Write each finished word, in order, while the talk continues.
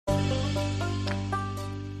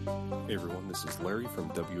Hey everyone, this is Larry from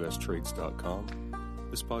WSTrades.com.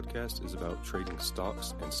 This podcast is about trading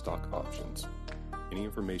stocks and stock options. Any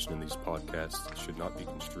information in these podcasts should not be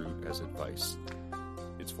construed as advice.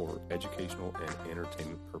 It's for educational and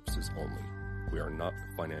entertainment purposes only. We are not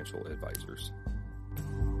financial advisors.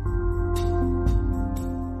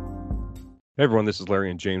 Hey everyone, this is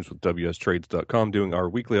Larry and James with WSTrades.com doing our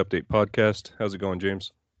weekly update podcast. How's it going,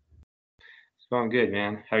 James? It's going good,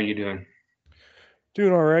 man. How are you doing?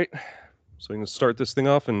 Doing all right. So you can start this thing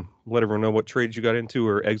off and let everyone know what trades you got into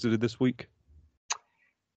or exited this week.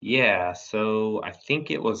 Yeah, so I think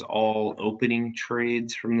it was all opening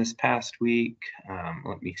trades from this past week.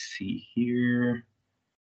 Let me see here.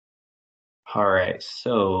 All right,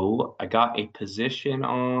 so I got a position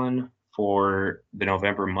on for the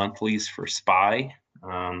November monthlies for SPY.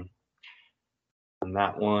 On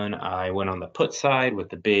that one, I went on the put side with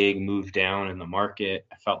the big move down in the market.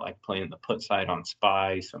 I felt like playing the put side on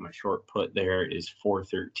SPY, so my short put there is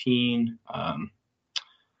 413.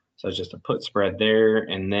 So it's just a put spread there.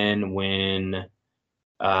 And then when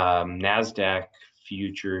NASDAQ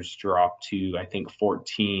futures dropped to, I think,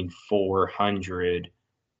 14,400,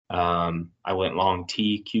 I went long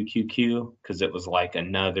TQQQ because it was like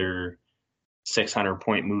another 600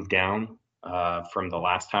 point move down from the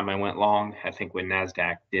last time I went long. I think when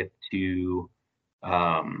NASDAQ dipped to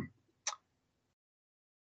high,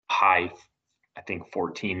 I think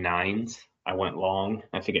 14.9s, I went long,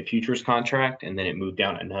 I think, at futures contract, and then it moved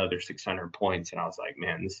down another 600 points. And I was like,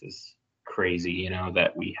 man, this is crazy,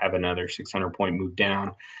 that we have another 600 point move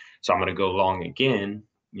down. So I'm going to go long again,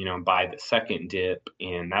 buy the second dip,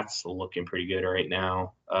 and that's looking pretty good right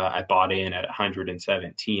now. I bought in at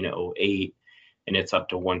 117.08, and it's up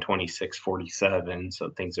to 126.47. So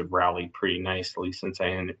things have rallied pretty nicely since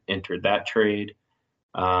I entered that trade.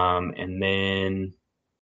 And then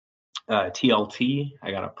TLT, I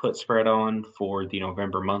got a put spread on for the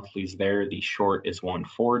November monthlies there. The short is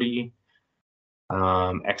 140.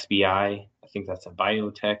 XBI, I think that's a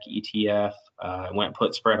biotech ETF. I went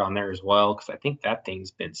put spread on there as well because I think that thing's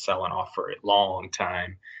been selling off for a long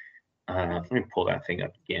time. Let me pull that thing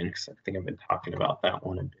up again because I think I've been talking about that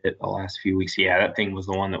one a bit the last few weeks. Yeah, that thing was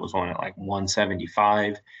the one that was on at like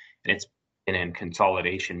 175, and it's been in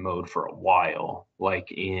consolidation mode for a while.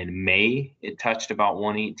 Like in May, it touched about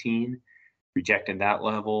 118, rejected that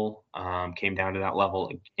level, came down to that level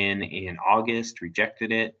again in August,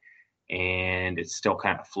 rejected it, and it's still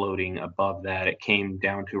kind of floating above that. It came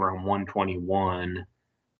down to around 121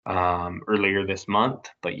 earlier this month,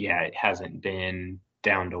 but yeah, it hasn't been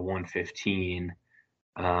down to 115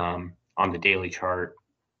 on the daily chart.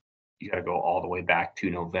 You got to go all the way back to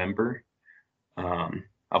November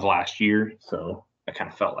of last year. So I kind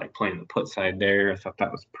of felt like playing the put side there. I thought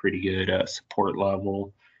that was pretty good support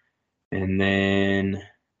level. And then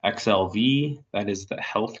XLV, that is the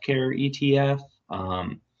healthcare ETF.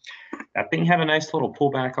 That thing had a nice little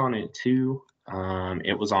pullback on it too.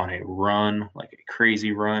 It was on a run, like a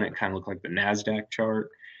crazy run. It kind of looked like the NASDAQ chart.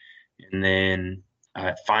 And then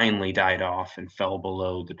it finally died off and fell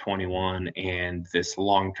below the 21 and this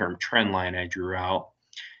long-term trend line I drew out.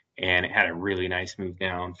 And it had a really nice move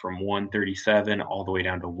down from 137 all the way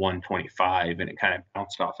down to 125. And it kind of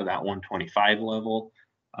bounced off of that 125 level.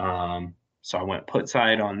 So I went put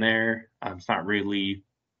side on there. It's not really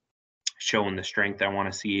showing the strength I want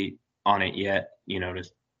to see on it yet, to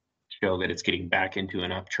show that it's getting back into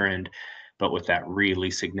an uptrend. But with that really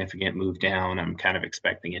significant move down, I'm kind of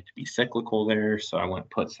expecting it to be cyclical there. So I went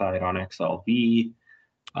put side on XLV. Do you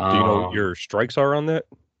know what your strikes are on that?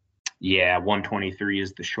 Yeah, 123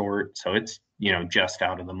 is the short. So it's, just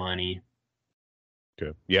out of the money.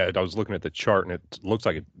 Okay. Yeah, I was looking at the chart, and it looks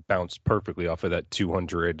like it bounced perfectly off of that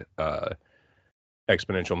 200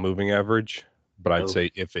 exponential moving average. But I'd say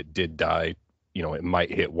if it did die, it might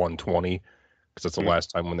hit 120 because that's the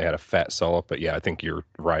last time when they had a fat sell-off. But yeah, I think you're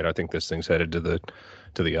right. I think this thing's headed to the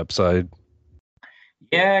upside.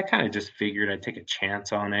 Yeah, I kind of just figured I'd take a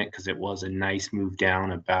chance on it because it was a nice move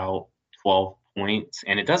down about 12 points.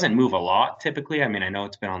 And it doesn't move a lot typically. I mean, I know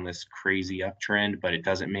it's been on this crazy uptrend, but it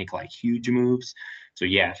doesn't make like huge moves. So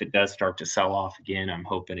yeah, if it does start to sell off again, I'm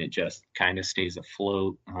hoping it just kind of stays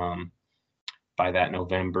afloat by that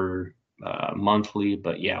November monthly.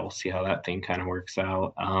 But yeah, we'll see how that thing kind of works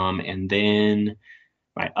out. And then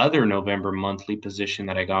my other November monthly position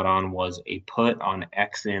that I got on was a put on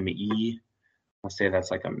XME. I'll say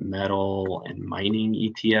that's like a metal and mining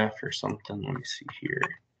ETF or something. Let me see here.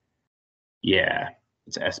 Yeah,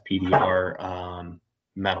 it's SPDR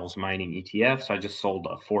metals mining ETF. So I just sold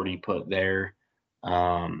a 40 put there.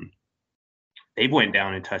 They've went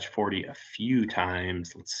down and touched 40 a few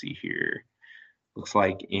times. Let's see here. Looks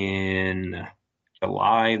like in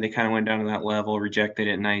July they kind of went down to that level, rejected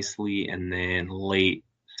it nicely, and then late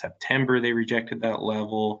September they rejected that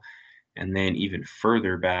level, and then even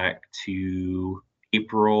further back to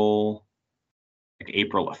April, like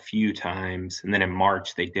April a few times, and then in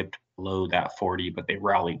March they dipped below that 40, but they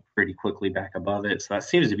rallied pretty quickly back above it. So that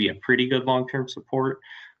seems to be a pretty good long-term support.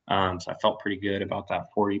 So I felt pretty good about that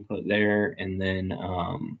 40 put there. And then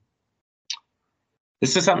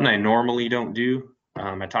this is something I normally don't do.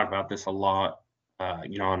 I talk about this a lot,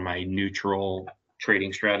 on my neutral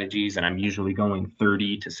trading strategies, and I'm usually going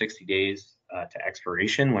 30 to 60 days to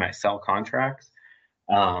expiration when I sell contracts.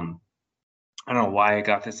 Um, I don't know why I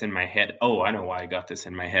got this in my head. Oh, I know why I got this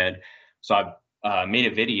in my head. So I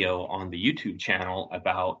made a video on the YouTube channel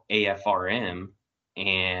about AFRM,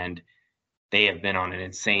 and they have been on an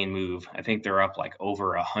insane move. I think they're up like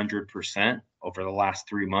over 100% over the last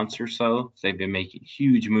 3 months or so. They've been making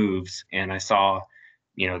huge moves, and I saw,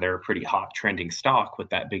 they're a pretty hot trending stock with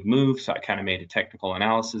that big move. So I kind of made a technical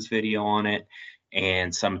analysis video on it,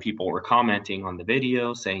 and some people were commenting on the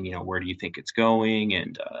video saying, where do you think it's going?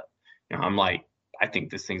 And I'm like, I think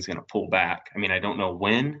this thing's going to pull back. I mean, I don't know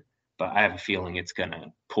when, but I have a feeling it's going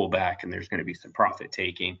to pull back, and there's going to be some profit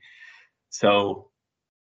taking. So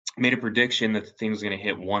made a prediction that the thing was going to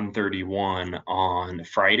hit 131 on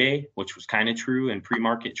Friday, which was kind of true in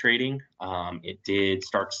pre-market trading. It did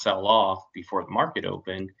start to sell off before the market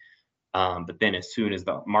opened, but then as soon as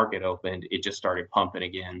the market opened, it just started pumping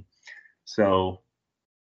again. So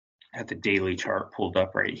at the daily chart pulled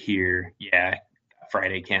up right here, yeah,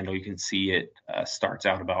 Friday candle, you can see it starts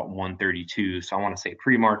out about 132. So I want to say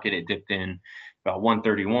pre-market, it dipped in about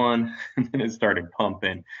 131, and then it started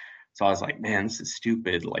pumping. So I was like, man, this is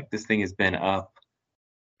stupid. Like this thing has been up,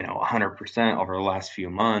 100% over the last few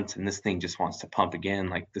months, and this thing just wants to pump again.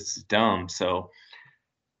 Like this is dumb. So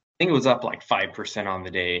I think it was up like 5% on the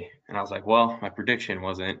day, and I was like, well, my prediction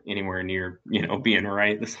wasn't anywhere near, being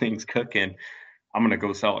right. This thing's cooking. I'm gonna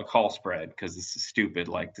go sell a call spread because this is stupid.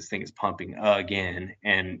 Like this thing is pumping again.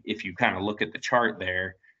 And if you kind of look at the chart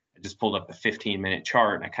there, I just pulled up the 15-minute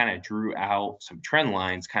chart and I kind of drew out some trend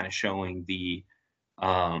lines, kind of showing the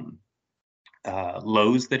um,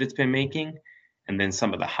 lows that it's been making, and then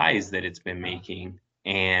some of the highs that it's been making.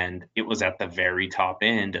 And it was at the very top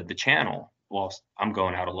end of the channel. Well, I'm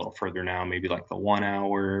going out a little further now, maybe like the 1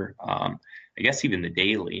 hour. I guess even the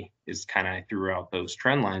daily is kind of, I threw out those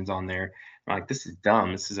trend lines on there. I'm like, this is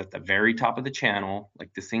dumb. This is at the very top of the channel. Like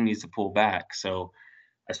this thing needs to pull back. So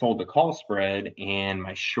I sold the call spread, and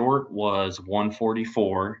my short was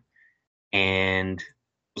 144 and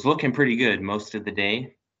was looking pretty good most of the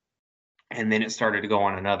day. And then it started to go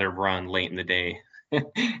on another run late in the day and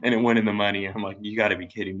it went in the money. I'm like, you got to be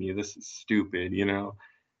kidding me. This is stupid,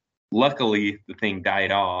 Luckily, the thing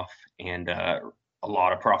died off, and a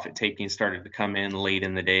lot of profit taking started to come in late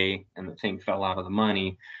in the day, and the thing fell out of the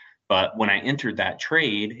money. But when I entered that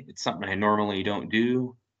trade, it's something I normally don't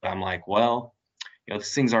do. But I'm like, well,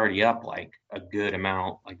 this thing's already up like a good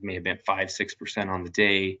amount, like may have been 5-6% on the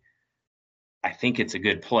day. I think it's a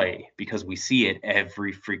good play because we see it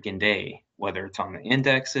every freaking day, whether it's on the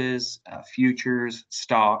indexes, futures,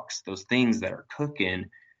 stocks, those things that are cooking.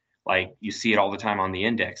 Like you see it all the time on the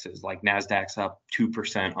indexes, like NASDAQ's up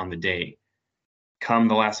 2% on the day. Come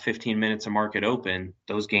the last 15 minutes of market open,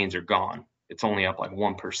 those gains are gone. It's only up like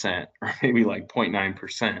 1% or maybe like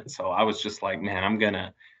 0.9%. So I was just like, man, I'm going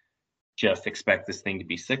to just expect this thing to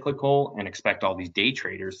be cyclical and expect all these day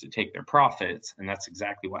traders to take their profits. And that's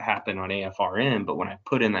exactly what happened on AFRM. But when I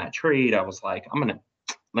put in that trade, I was like,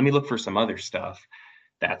 let me look for some other stuff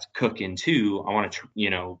that's cooking too. I want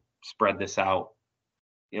to, spread this out,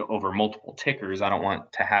 over multiple tickers. I don't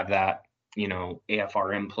want to have that,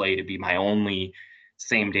 AFRM play to be my only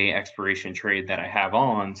same day expiration trade that I have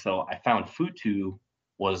on. So I found Futu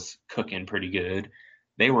was cooking pretty good.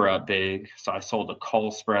 They were up big, so I sold a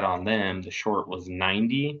call spread on them. The short was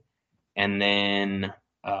 90. And then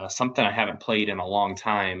something I haven't played in a long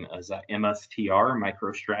time is MSTR,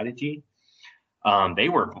 MicroStrategy. They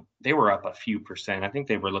were up a few percent. I think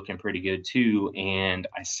they were looking pretty good too. And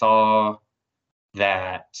I saw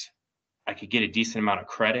that I could get a decent amount of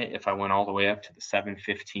credit if I went all the way up to the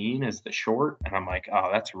 715 as the short. And I'm like, oh,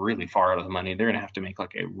 that's really far out of the money. They're gonna have to make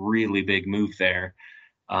like a really big move there.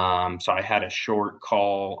 So I had a short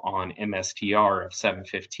call on MSTR of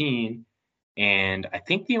 715. And I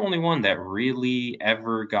think the only one that really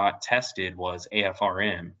ever got tested was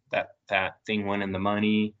AFRM. That thing went in the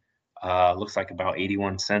money, looks like about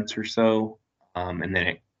 81 cents or so. And then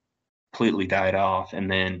it completely died off. And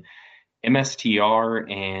then MSTR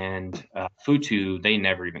and Futu, they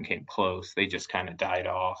never even came close. They just kind of died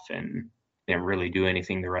off and didn't really do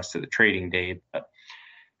anything the rest of the trading day. But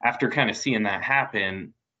after kind of seeing that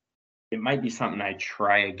happen, it might be something I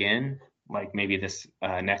try again, like maybe this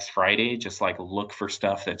next Friday, just like look for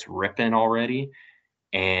stuff that's ripping already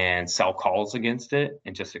and sell calls against it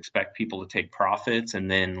and just expect people to take profits.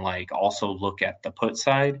 And then like also look at the put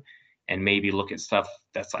side and maybe look at stuff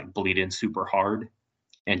that's like bleeding super hard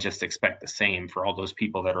and just expect the same for all those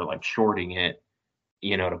people that are like shorting it,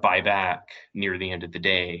 to buy back near the end of the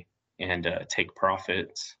day and take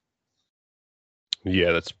profits.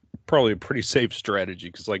 Yeah, that's probably a pretty safe strategy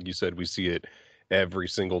because, like you said, we see it every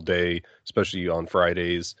single day, especially on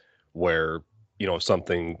Fridays, where, if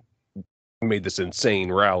something made this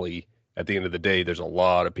insane rally, at the end of the day, there's a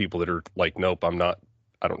lot of people that are like, nope,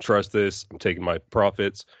 I don't trust this. I'm taking my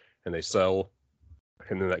profits, and they sell,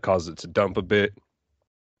 and then that causes it to dump a bit.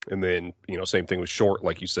 And then, same thing with short,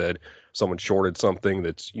 like you said, someone shorted something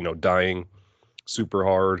that's, dying super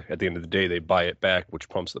hard. At the end of the day, they buy it back, which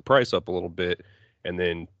pumps the price up a little bit. And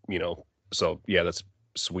then, so yeah, that's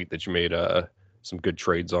sweet that you made some good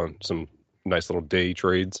trades on some nice little day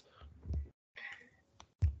trades.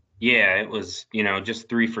 Yeah, it was, just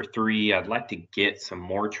 3 for 3. I'd like to get some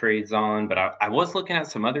more trades on, but I was looking at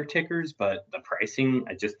some other tickers, but the pricing,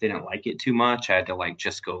 I just didn't like it too much. I had to like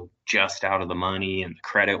just go just out of the money and the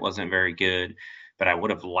credit wasn't very good. But I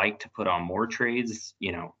would have liked to put on more trades,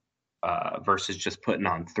 versus just putting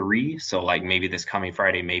on 3. So like maybe this coming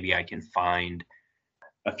Friday, maybe I can find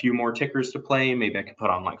a few more tickers to play. Maybe I could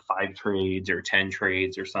put on like 5 trades or 10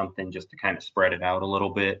 trades or something just to kind of spread it out a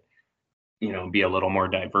little bit, be a little more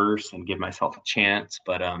diverse and give myself a chance.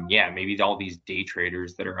 But yeah, maybe all these day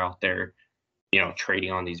traders that are out there,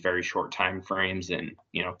 trading on these very short time frames and,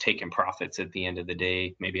 taking profits at the end of the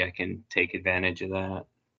day, maybe I can take advantage of that.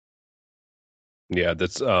 Yeah,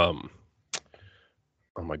 that's oh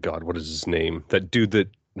my God, what is his name? That dude that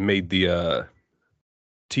made the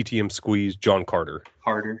TTM squeeze, John Carter.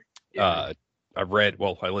 Harder. Yeah.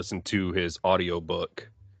 I listened to his audiobook,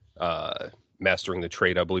 Mastering the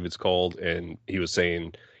Trade, I believe it's called, and he was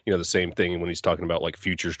saying, the same thing when he's talking about like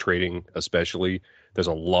futures trading, especially. There's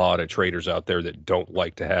a lot of traders out there that don't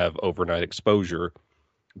like to have overnight exposure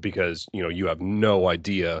because, you have no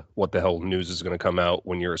idea what the hell news is going to come out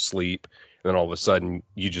when you're asleep. And then all of a sudden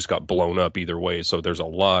you just got blown up either way. So there's a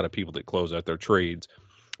lot of people that close out their trades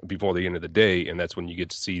before the end of the day, and that's when you get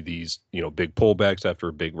to see these big pullbacks after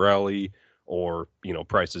a big rally, or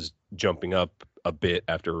prices jumping up a bit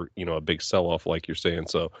after a big sell-off like you're saying.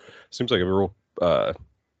 So it seems like a real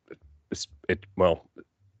well,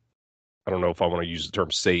 I don't know if I want to use the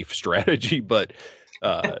term safe strategy, but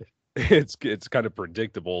it's kind of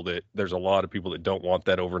predictable that there's a lot of people that don't want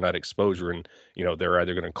that overnight exposure, and they're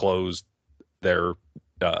either going to close their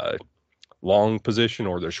long position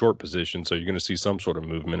or their short position, so you're going to see some sort of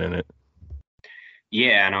movement in it.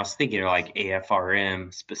 Yeah, and I was thinking of like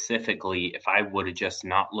AFRM specifically, if I would have just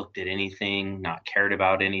not looked at anything, not cared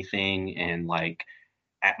about anything, and like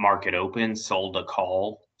at market open sold a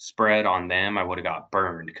call spread on them, I would have got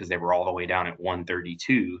burned because they were all the way down at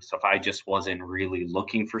 132. So if I just wasn't really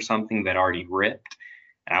looking for something that already ripped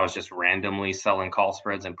and I was just randomly selling call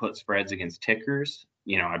spreads and put spreads against tickers,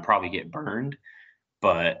 I'd probably get burned.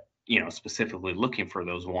 But specifically looking for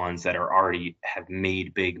those ones that are already have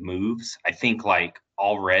made big moves. I think like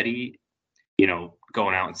already,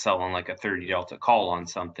 going out and selling like a 30 delta call on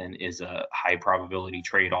something is a high probability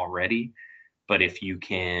trade already. But if you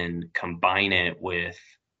can combine it with,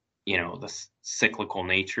 the cyclical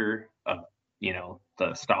nature of,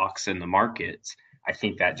 the stocks and the markets, I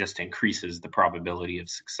think that just increases the probability of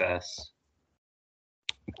success.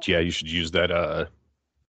 Yeah, you should use that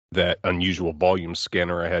unusual volume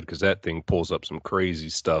scanner I had, because that thing pulls up some crazy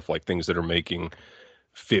stuff, like things that are making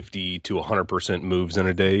 50 to 100% moves in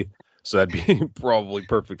a day. So that'd be probably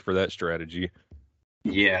perfect for that strategy.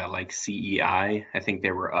 Yeah, like CEI, I think they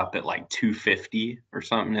were up at like 250 or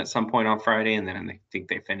something at some point on Friday, and then I think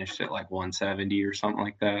they finished at like 170 or something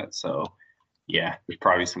like that. So yeah, there's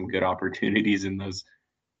probably some good opportunities in those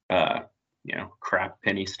crap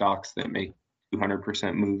penny stocks that make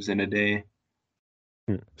 200% moves in a day.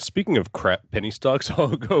 Speaking of crap penny stocks,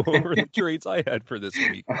 I'll go over the trades I had for this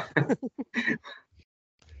week.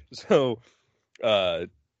 So,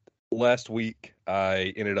 last week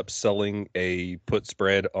I ended up selling a put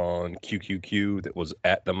spread on QQQ that was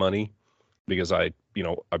at the money because I've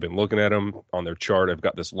been looking at them on their chart. I've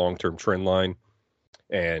got this long-term trend line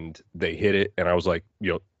and they hit it. And I was like,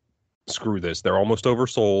 screw this. They're almost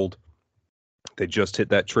oversold. They just hit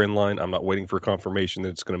that trend line. I'm not waiting for confirmation that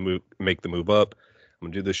it's going to make the move up. I'm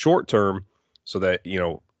going to do the short term so that,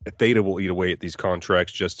 Theta will eat away at these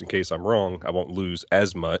contracts just in case I'm wrong. I won't lose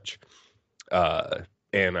as much.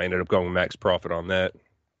 And I ended up going max profit on that,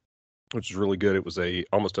 which is really good. It was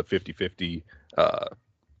almost a 50-50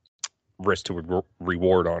 risk to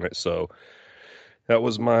reward on it. So that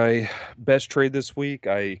was my best trade this week.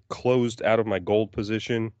 I closed out of my gold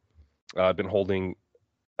position. I've been holding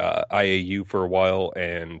IAU for a while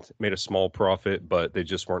and made a small profit, but they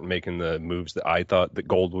just weren't making the moves that I thought that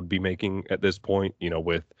gold would be making at this point,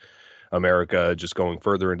 with America just going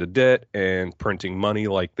further into debt and printing money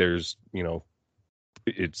like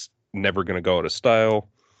it's never going to go out of style.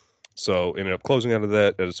 So ended up closing out of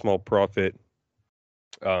that at a small profit.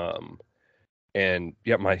 And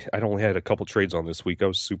yeah, I'd only had a couple trades on this week. I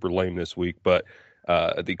was super lame this week, but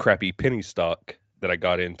the crappy penny stock that I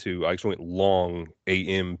got into, I actually went long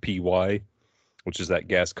AMPY, which is that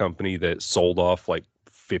gas company that sold off like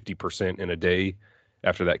 50% in a day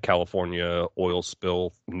after that California oil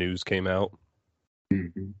spill news came out.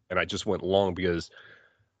 Mm-hmm. And I just went long because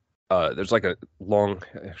there's like a long,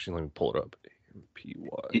 actually, let me pull it up.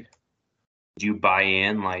 AMPY. Did you buy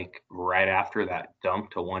in like right after that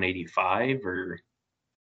dump to 185 or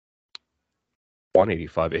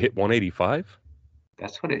 185? It hit 185?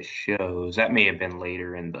 that's what it shows. That may have been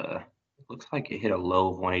later in it looks like it hit a low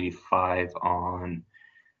of 185 on,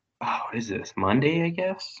 what is this? Monday, I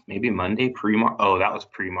guess? Maybe Monday pre-market. Oh, that was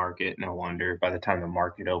pre-market. No wonder. By the time the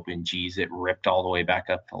market opened, geez, it ripped all the way back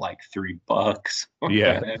up to like $3. What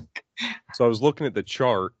Yeah. the heck? So I was looking at the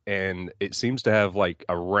chart and it seems to have like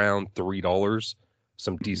around $3,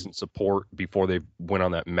 some decent support before they went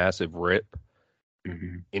on that massive rip.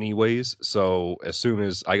 Mm-hmm. Anyways, so as soon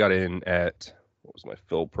as I got in at, what was my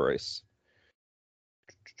fill price?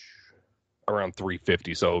 Around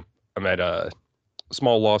 350. So I'm at a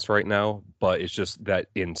small loss right now, but it's just that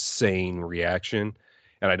insane reaction.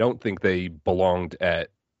 And I don't think they belonged at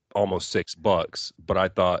almost $6, but I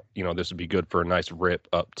thought, this would be good for a nice rip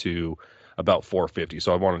up to about 450.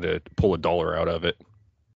 So I wanted to pull $1 out of it.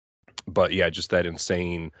 But yeah, just that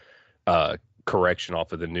insane correction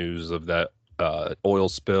off of the news of that oil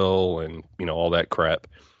spill and all that crap,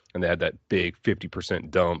 and they had that big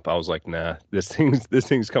 50% dump. I was like, nah, this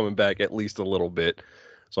thing's coming back at least a little bit.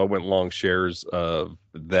 So I went long shares of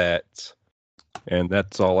that, and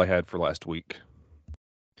that's all I had for last week.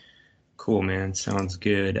 Cool, man. Sounds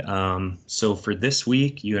good. So for this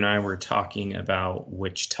week, you and I were talking about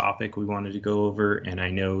which topic we wanted to go over, and I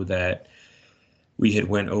know that we had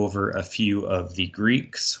went over a few of the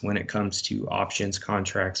Greeks when it comes to options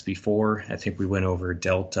contracts before. I think we went over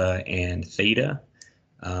delta and theta.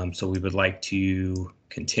 So we would like to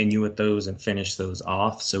continue with those and finish those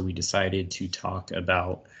off. So we decided to talk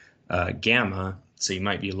about gamma. So you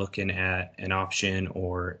might be looking at an option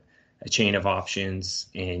or a chain of options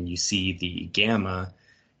and you see the gamma.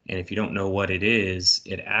 And if you don't know what it is,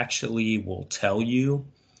 it actually will tell you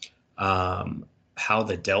how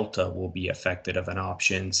the delta will be affected of an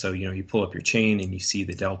option. So, you pull up your chain and you see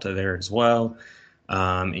the delta there as well.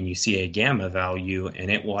 And you see a gamma value,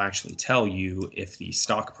 and it will actually tell you if the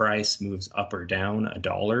stock price moves up or down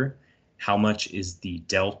 $1, how much is the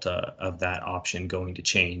delta of that option going to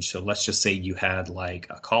change. So let's just say you had like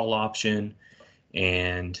a call option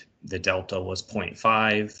and the delta was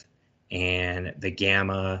 0.5 and the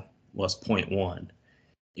gamma was 0.1.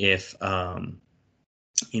 If,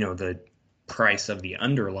 the price of the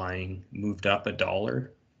underlying moved up $1,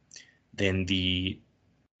 then the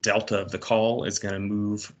delta of the call is going to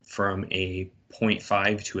move from a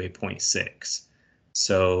 0.5 to a 0.6.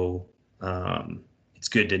 So it's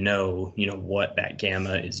good to know, what that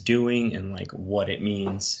gamma is doing and like what it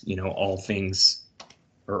means, all things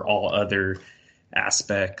or all other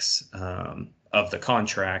aspects of the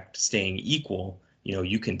contract staying equal.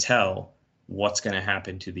 You can tell what's going to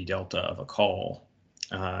happen to the delta of a call.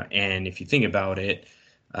 And if you think about it,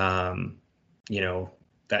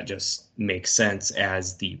 that just makes sense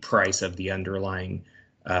as the price of the underlying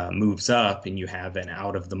moves up and you have an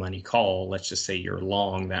out of the money call. Let's just say you're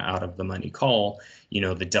long that out of the money call,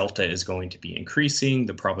 the delta is going to be increasing.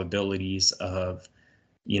 The probabilities of,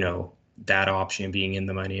 that option being in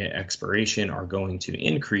the money at expiration are going to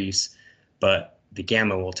increase, but the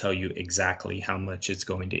gamma will tell you exactly how much it's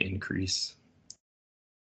going to increase.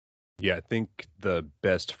 Yeah, I think the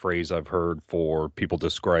best phrase I've heard for people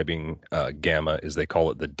describing gamma is they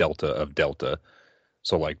call it the delta of delta.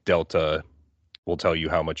 So like delta will tell you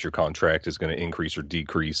how much your contract is going to increase or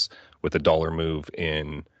decrease with a dollar move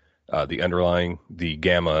in the underlying. The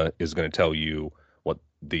gamma is going to tell you what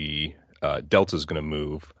the delta is going to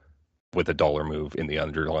move with a dollar move in the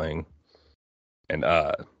underlying. And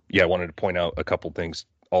I wanted to point out a couple things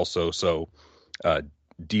also. So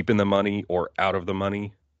deep in the money or out of the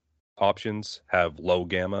money options have low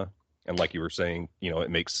gamma, And like you were saying,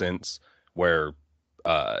 it makes sense where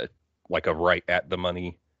like a right at the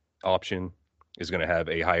money option is going to have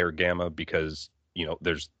a higher gamma because,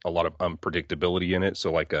 there's a lot of unpredictability in it.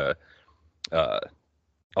 So like I'll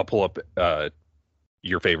pull up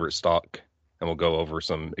your favorite stock and we'll go over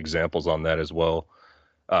some examples on that as well.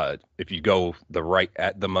 If you go the right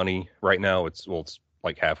at the money right now, it's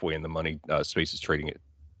like halfway in the money. Space is trading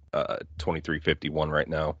at 23.51 right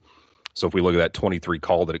now. So if we look at that 23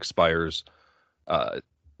 call that expires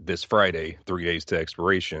this Friday, 3 days to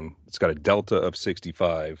expiration, it's got a delta of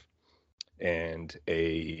 65 and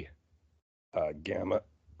a gamma,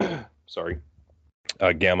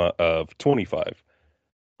 a gamma of 25,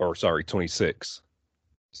 or 26.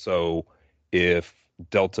 So if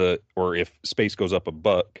delta, or if space goes up a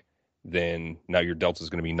buck, then now your delta is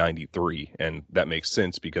going to be 93, and that makes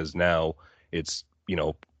sense because now it's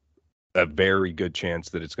a very good chance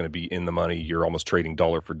that it's going to be in the money. You're almost trading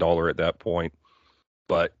dollar for dollar at that point.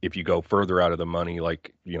 But if you go further out of the money,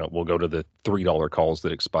 like we'll go to the $3 calls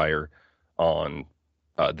that expire on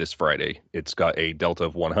this Friday. It's got a delta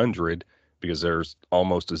of 100 because there's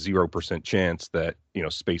almost a 0% chance that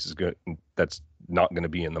space is good. That's not going to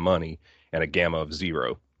be in the money, and a gamma of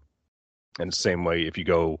 0. And the same way, if you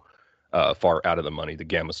go far out of the money, the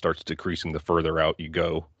gamma starts decreasing the further out you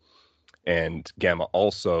go, and gamma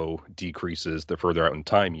also decreases the further out in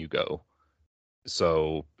time you go.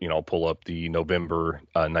 So I'll pull up the November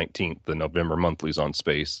 19th, the November monthlies on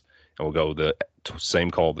space, and we'll go the same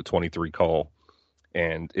call, the 23 call,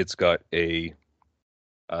 and it's got a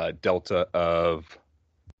delta of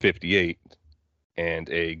 58 and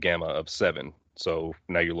a gamma of 7. So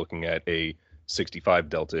now you're looking at a 65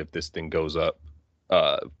 delta if this thing goes up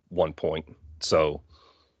 1 point. So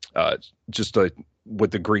just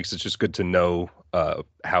with the Greeks, it's just good to know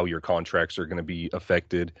how your contracts are going to be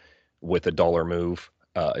affected with a dollar move.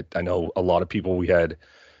 I know a lot of people,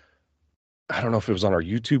 I don't know if it was on our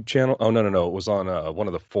YouTube channel. Oh, no. It was on one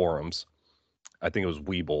of the forums. I think it was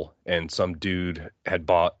Weeble, and some dude had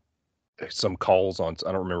bought some calls on,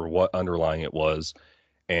 I don't remember what underlying it was.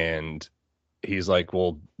 And he's like,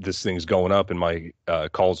 well, this thing's going up and my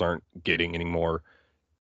calls aren't getting any more,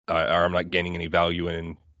 or I'm not gaining any value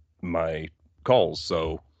in my calls.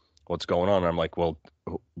 So what's going on? And I'm like, well,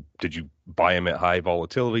 did you buy them at high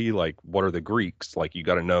volatility? Like, what are the Greeks? Like, you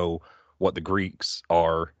got to know what the Greeks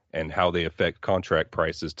are and how they affect contract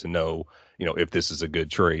prices to know, if this is a good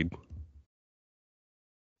trade.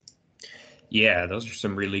 Yeah, those are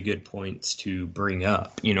some really good points to bring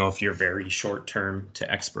up. If you're very short term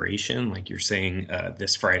to expiration, like you're saying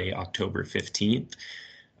this Friday, October 15th,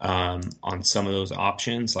 on some of those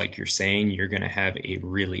options, like you're saying, you're going to have a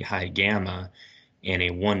really high gamma, and a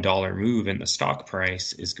 $1 move in the stock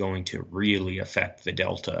price is going to really affect the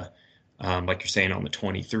delta. Like you're saying on the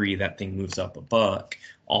 23, that thing moves up a buck.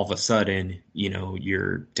 All of a sudden,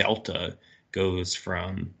 your delta goes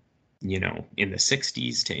from in the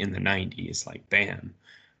 60s to in the 90s, like bam,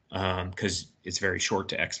 because it's very short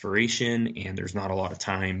to expiration and there's not a lot of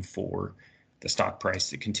time for the stock price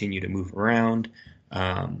to continue to move around,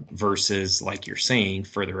 versus, like you're saying,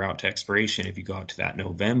 further out to expiration. If you go out to that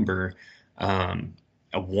November, a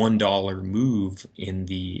 $1 move in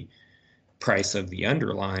the price of the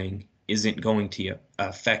underlying isn't going to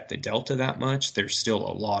affect the delta that much. There's still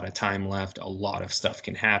a lot of time left. A lot of stuff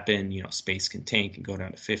can happen. Space can tank and go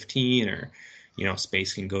down to 15, or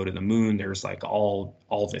space can go to the moon. There's like all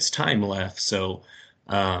this time left. So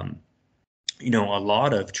a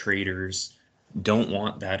lot of traders don't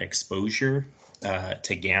want that exposure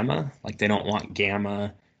to gamma. Like, they don't want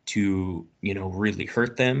gamma to really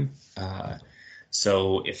hurt them.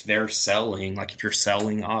 So if they're selling, like if you're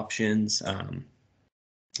selling options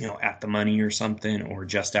at the money or something, or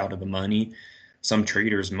just out of the money, some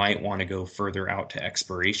traders might want to go further out to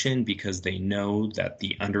expiration because they know that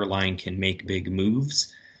the underlying can make big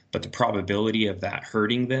moves, but the probability of that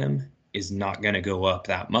hurting them is not going to go up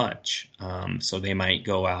that much. So they might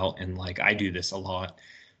go out and, like I do this a lot,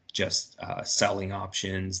 just selling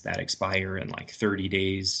options that expire in like 30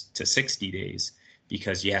 days to 60 days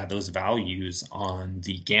because, those values on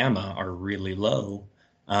the gamma are really low.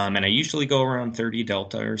 And I usually go around 30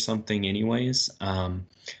 delta or something anyways.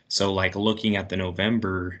 So like looking at the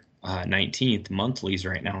November 19th monthlies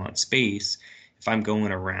right now on space, if I'm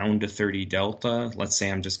going around to 30 delta, let's say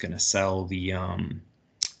I'm just going to sell the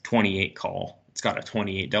 28 call. It's got a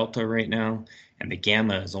 28 delta right now, and the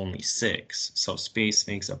gamma is only 6. So space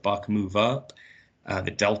makes a buck move up.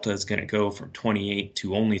 The delta is going to go from 28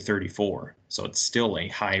 to only 34. So it's still a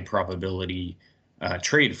high probability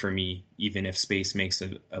trade for me, even if space makes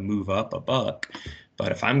a move up a buck.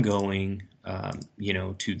 But if I'm going,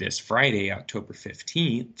 to this Friday, October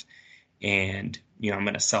 15th, and, I'm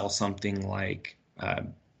going to sell something like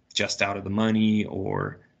just out of the money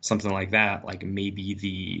or something like that, like maybe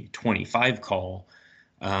the 25 call,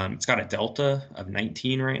 it's got a delta of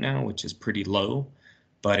 19 right now, which is pretty low.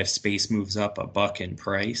 But if space moves up a buck in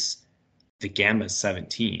price, the gamma is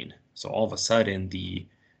 17. So all of a sudden, the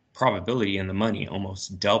probability in the money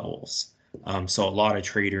almost doubles. So a lot of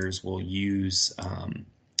traders will use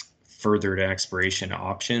further to expiration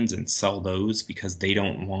options and sell those because they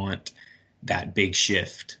don't want that big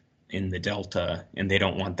shift in the delta, and they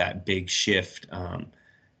don't want that big shift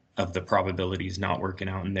of the probabilities not working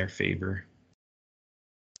out in their favor.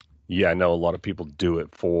 Yeah, I know a lot of people do it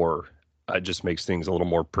for it just makes things a little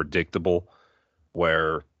more predictable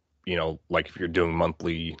where, like if you're doing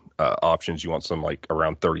monthly options, you want some like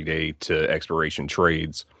around 30-day to expiration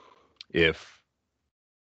trades. If,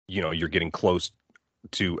 you're getting close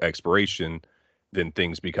to expiration, then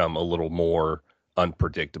things become a little more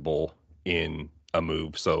unpredictable in a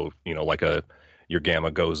move. So, like your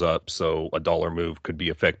gamma goes up, so a dollar move could be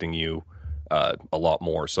affecting you a lot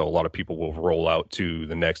more. So a lot of people will roll out to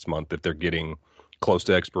the next month if they're getting close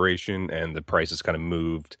to expiration and the price is kind of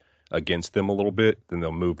moved against them a little bit, then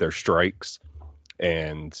they'll move their strikes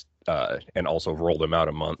and also roll them out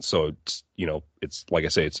a month. So it's like I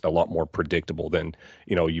say, it's a lot more predictable than,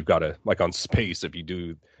 you've got to, like on space, if you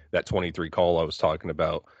do that 23 call I was talking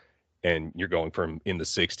about, and you're going from in the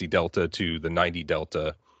 60 delta to the 90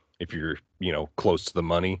 delta, if you're, close to the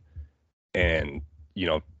money, and,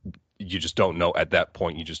 you just don't know at that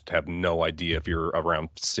point, you just have no idea if you're around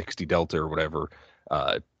 60 delta or whatever.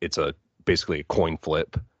 It's basically a coin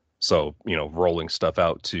flip. So, rolling stuff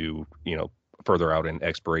out to, further out in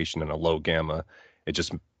expiration and a low gamma, it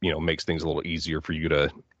just, makes things a little easier for you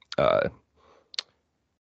to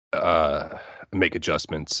make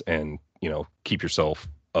adjustments and, keep yourself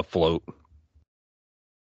afloat.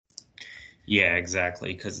 Yeah,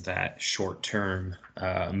 exactly. Because that short term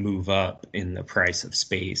move up in the price of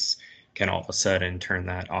space can all of a sudden turn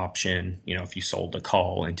that option, if you sold a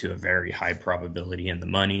call, into a very high probability in the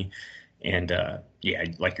money. And yeah,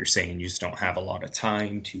 like you're saying, you just don't have a lot of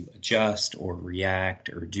time to adjust or react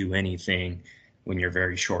or do anything when you're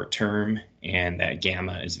very short term and that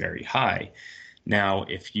gamma is very high. Now,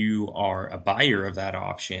 if you are a buyer of that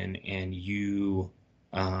option and you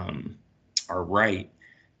are right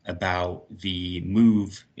about the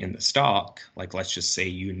move in the stock, like let's just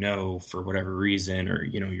say, for whatever reason, or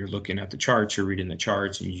you're looking at the charts, you're reading the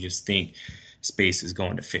charts, and you just think space is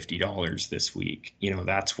going to $50 this week,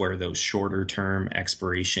 that's where those shorter term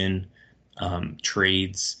expiration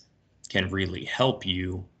trades can really help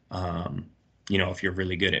you, if you're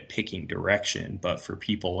really good at picking direction. But for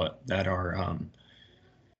people that are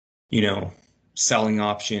selling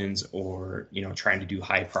options or trying to do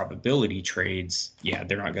high probability trades, yeah,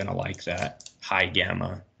 they're not going to like that high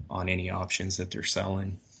gamma on any options that they're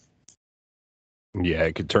selling. Yeah,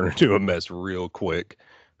 it could turn into a mess real quick.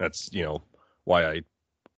 That's why I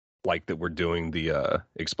like that we're doing the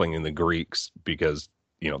explaining the Greeks, because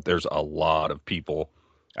there's a lot of people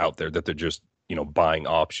out there that they're just buying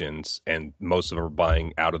options, and most of them are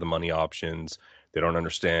buying out of the money options. They don't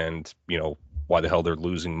understand why the hell they're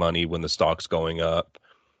losing money when the stock's going up,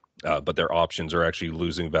 but their options are actually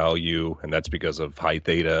losing value, and that's because of high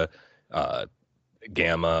theta,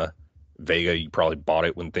 gamma, Vega. You probably bought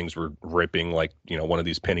it when things were ripping, like one of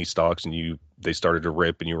these penny stocks, and they started to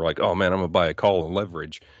rip, and you were like, oh man, I'm gonna buy a call and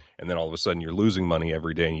leverage, and then all of a sudden you're losing money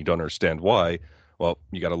every day and you don't understand why. Well,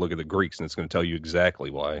 you got to look at the Greeks, and it's going to tell you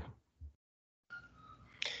exactly why.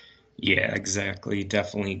 Yeah, exactly.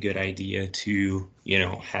 Definitely a good idea to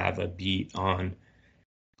have a beat on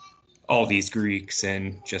all these Greeks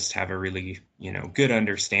and just have a really good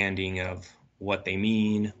understanding of what they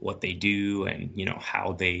mean, what they do, and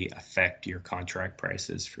how they affect your contract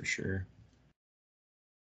prices, for sure.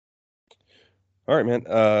 All right, man.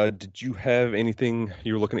 Did you have anything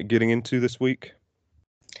you were looking at getting into this week?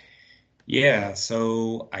 Yeah,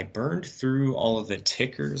 so I burned through all of the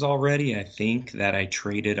tickers already. I think that I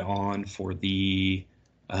traded on for the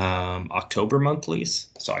October monthlies.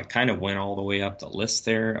 So I kind of went all the way up the list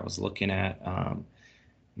there. I was looking at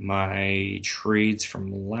my trades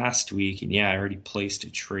from last week, and yeah, I already placed a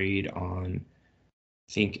trade on,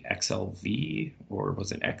 I think, XLV, or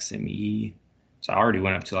was it XME? So I already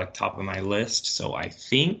went up to like top of my list. So I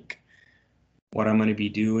think what I'm going to be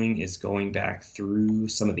doing is going back through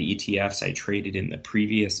some of the ETFs I traded in the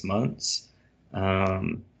previous months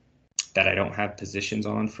um, that I don't have positions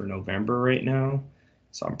on for November right now.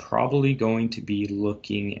 So I'm probably going to be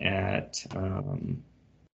looking at,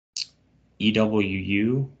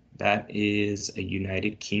 EWU, that is a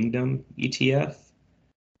United Kingdom ETF.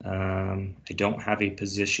 I don't have a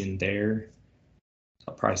position there.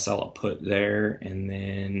 I'll probably sell a put there. And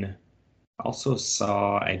then also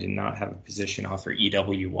saw I did not have a position offer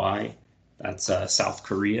EWY. That's a South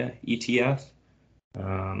Korea ETF.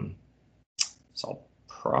 So I'll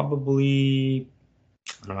probably,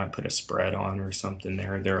 I don't know, I put a spread on or something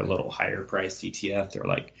there. They're a little higher priced ETF. They're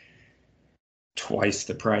like twice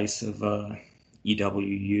the price of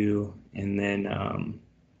EWU. And then,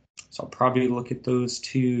 so I'll probably look at those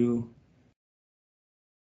two.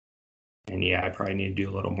 And yeah, I probably need to do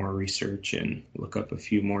a little more research and look up a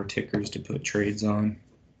few more tickers to put trades on.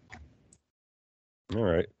 All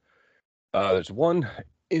right. There's one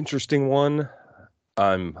interesting one.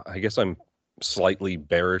 I guess I'm slightly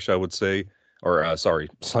bearish, I would say, or sorry,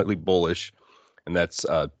 slightly bullish, and that's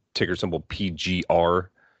ticker symbol PGR,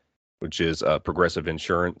 which is Progressive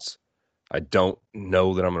Insurance. I don't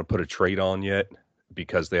know that I'm going to put a trade on yet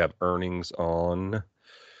because they have earnings on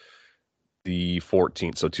the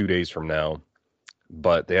 14th, so 2 days from now.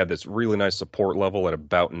 But they have this really nice support level at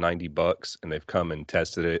about $90, and they've come and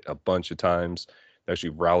tested it a bunch of times. They actually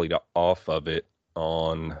rallied off of it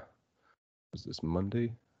on, was this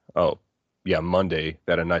Monday? Oh, yeah, Monday.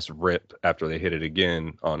 They had a nice rip after they hit it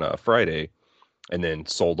again on Friday, and then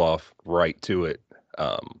sold off right to it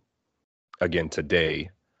again today.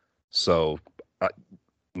 So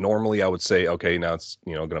normally I would say, okay, now it's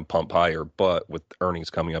going to pump higher, but with earnings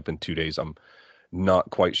coming up in 2 days, I'm not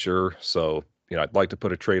quite sure. So I'd like to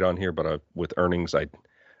put a trade on here, but with earnings, I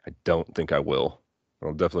don't think I will.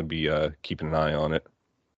 I'll definitely be keeping an eye on it.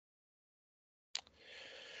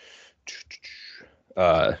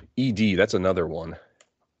 ED, that's another one.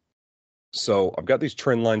 So I've got these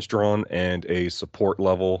trend lines drawn and a support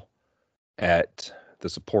level at the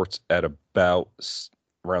supports at about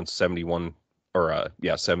around 71 or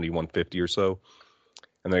 7150 or so.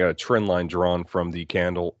 And then I got a trend line drawn from the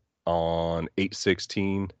candle on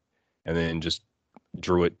 816 and then just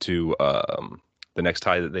drew it to the next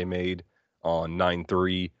high that they made on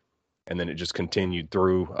 9.3, and then it just continued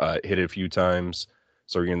through, hit it a few times.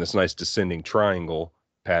 So you're getting this nice descending triangle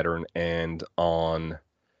pattern, and on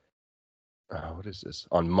what is this?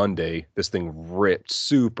 On Monday, this thing ripped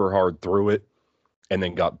super hard through it and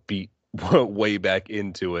then got beat way back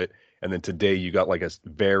into it. And then today you got like a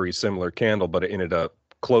very similar candle, but it ended up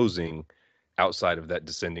closing outside of that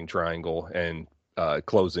descending triangle and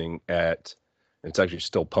closing at, it's actually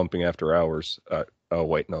still pumping after hours. Oh,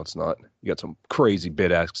 wait, no, it's not. You got some crazy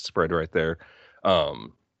bid-ask spread right there.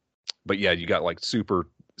 But yeah, you got like super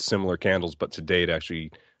similar candles, but today it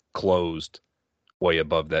actually closed way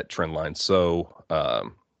above that trend line. So I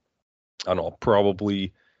don't know, I'll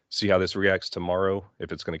probably see how this reacts tomorrow,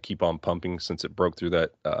 if it's going to keep on pumping since it broke through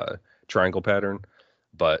that triangle pattern.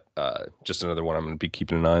 But just another one I'm going to be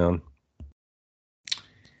keeping an eye on.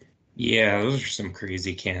 Yeah, those are some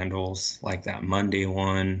crazy candles, like that Monday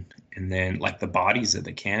one. And then like the bodies of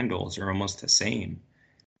the candles are almost the same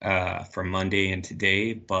from Monday and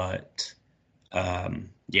today. But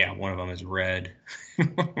yeah, one of them is red.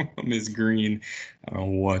 One of them is green. I don't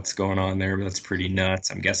know what's going on there, but that's pretty nuts.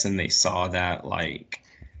 I'm guessing they saw that like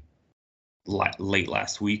late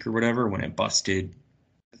last week or whatever when it busted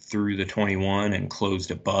through the 21 and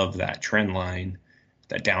closed above that trend line,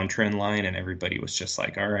 that downtrend line, and everybody was just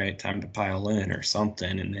like, all right, time to pile in or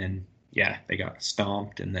something. And then yeah, they got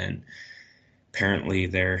stomped, and then apparently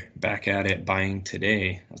they're back at it buying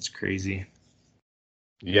today. That's crazy.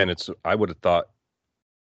 Yeah, and I would have thought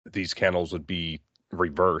these candles would be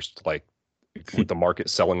reversed, like with the market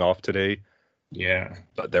selling off today. Yeah,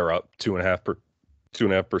 But they're up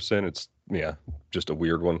 2.5%. It's just a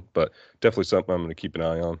weird one, but definitely something I'm going to keep an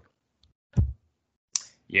eye on.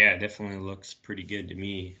 Yeah, it definitely looks pretty good to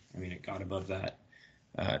me. I mean, it got above that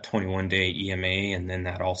 21-day EMA, and then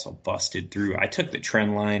that also busted through. I took the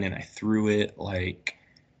trend line and I threw it like,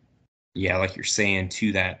 yeah, like you're saying,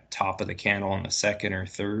 to that top of the candle on the second or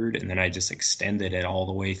third, and then I just extended it all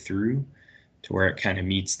the way through to where it kind of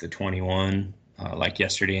meets the 21, like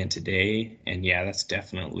yesterday and today. And yeah, that's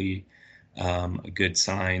definitely a good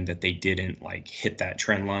sign that they didn't like hit that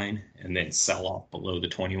trend line and then sell off below the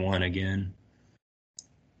 21 again.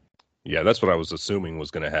 Yeah, that's what I was assuming was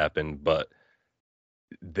going to happen, but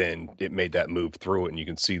then it made that move through it, and you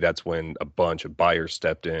can see that's when a bunch of buyers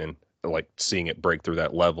stepped in, like seeing it break through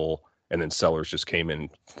that level, and then sellers just came in,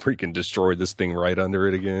 freaking destroyed this thing right under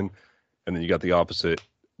it again. And then you got the opposite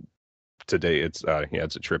today. It's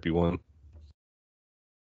it's a trippy one.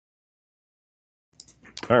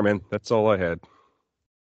 All right, man, that's all I had.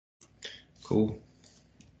 Cool.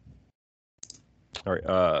 All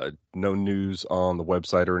right. No news on the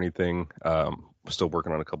website or anything. Still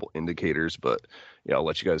working on a couple indicators, but yeah, I'll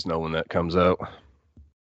let you guys know when that comes out.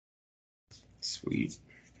 Sweet.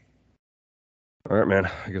 All right, man.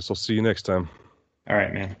 I guess I'll see you next time. All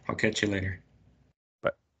right, man. I'll catch you later.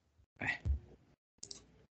 Bye. Bye.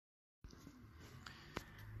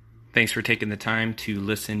 Thanks for taking the time to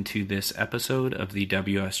listen to this episode of the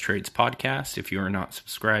WS Trades podcast. If you are not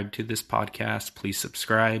subscribed to this podcast, please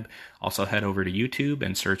subscribe. Also head over to YouTube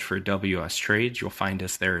and search for WS Trades. You'll find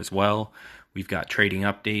us there as well. We've got trading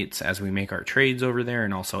updates as we make our trades over there,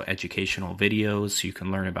 and also educational videos so you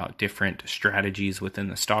can learn about different strategies within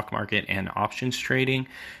the stock market and options trading.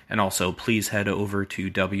 And also please head over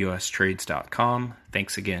to wstrades.com.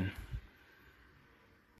 Thanks again.